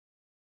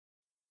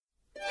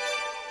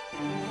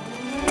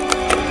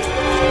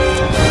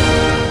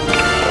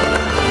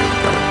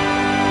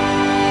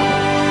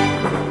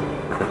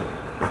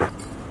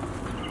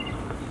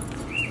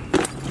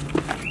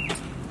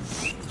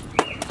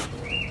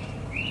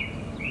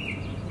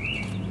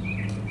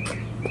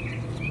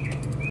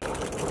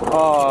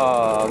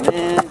Oh,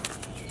 man.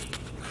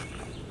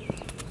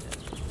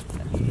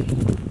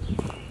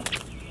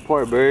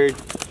 Poor bird.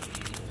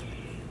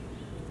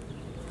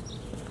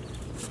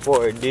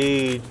 Poor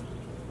dude.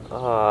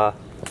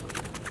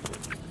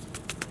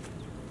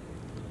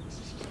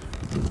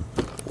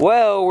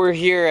 Well, we're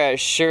here at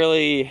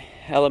Shirley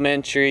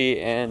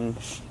Elementary and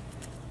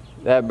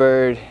that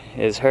bird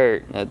is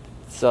hurt. That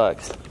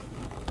sucks.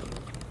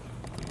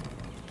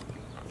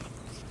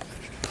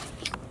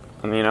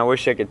 I mean, I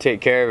wish I could take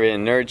care of it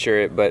and nurture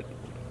it, but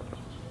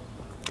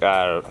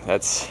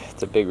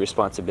it's a big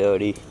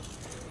responsibility.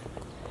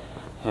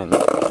 And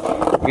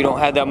we don't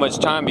have that much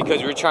time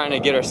because we're trying to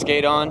get our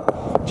skate on,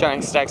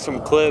 trying to stack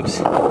some clips.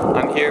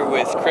 I'm here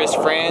with Chris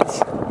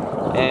France,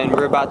 and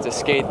we're about to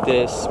skate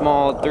this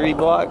small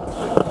 3-block.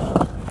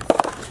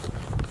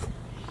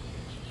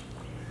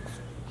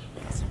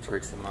 Some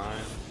tricks in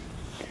mine.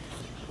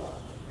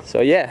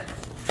 So yeah,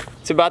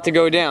 it's about to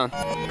go down.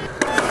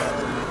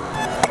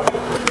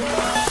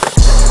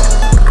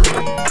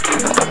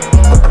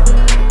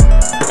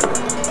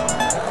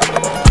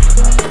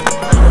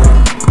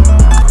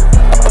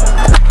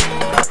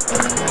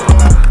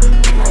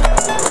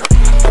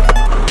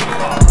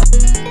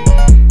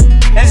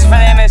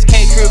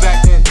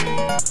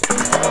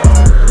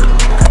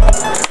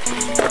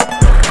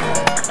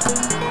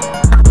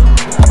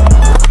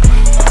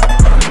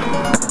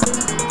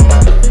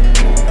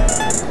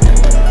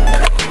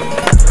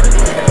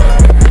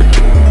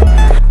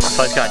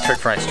 I just got a trick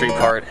for my street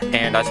part,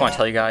 and I just want to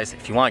tell you guys,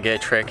 if you want to get a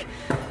trick,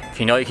 if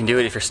you know you can do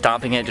it, if you're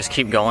stopping it, just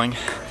keep going.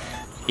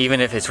 Even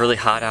if it's really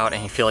hot out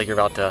and you feel like you're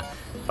about to,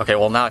 okay,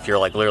 well not if you're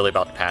like literally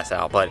about to pass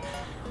out, but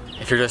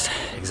if you're just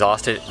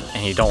exhausted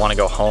and you don't want to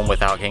go home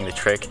without getting the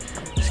trick,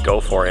 just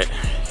go for it.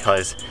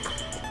 Because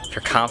if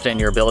you're confident in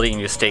your ability and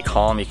you just stay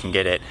calm, you can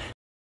get it.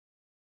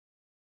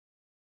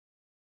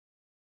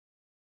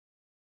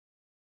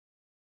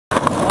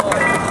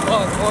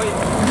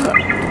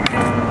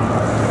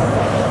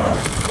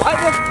 Why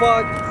the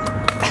fuck?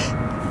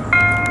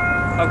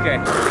 Okay.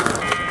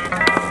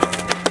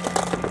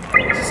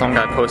 So some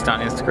guy posted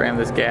on Instagram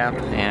this gap,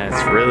 and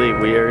it's really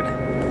weird.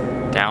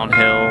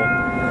 Downhill,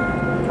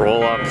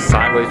 roll up,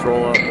 sideways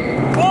roll up.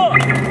 Oh!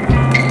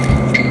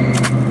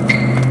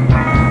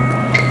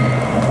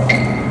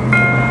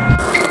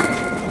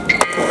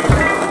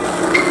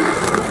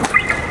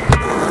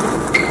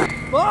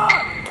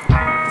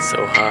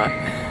 So hot,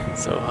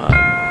 so hot.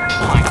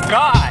 Oh my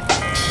god!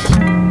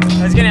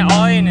 I was getting it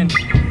all in and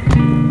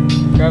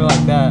grab it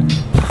like that.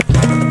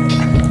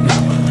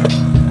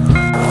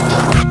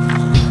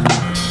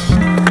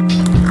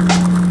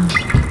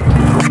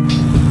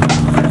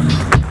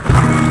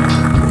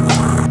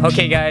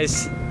 Okay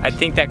guys, I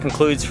think that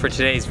concludes for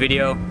today's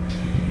video.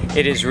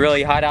 It is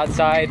really hot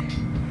outside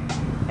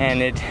and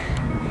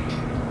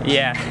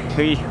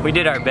we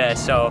did our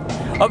best. So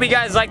hope you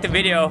guys liked the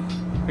video.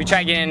 We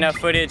tried getting enough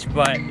footage,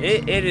 but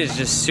it is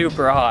just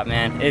super hot,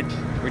 man.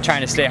 We're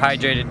trying to stay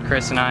hydrated,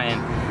 Chris and I,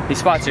 and these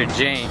spots are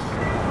jank.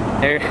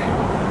 They're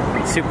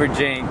super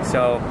jank,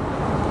 so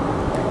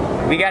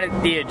we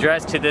got the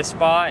address to this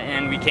spot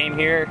and we came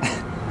here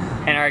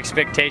and our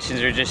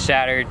expectations are just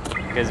shattered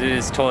because it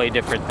is totally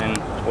different than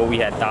what we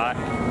had thought.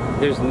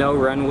 There's no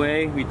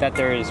runway. We thought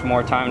there was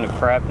more time to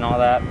prep and all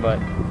that, but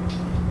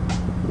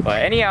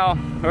anyhow,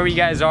 wherever you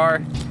guys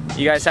are,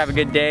 you guys have a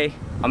good day.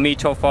 I'm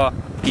Tofa.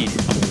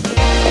 Peace.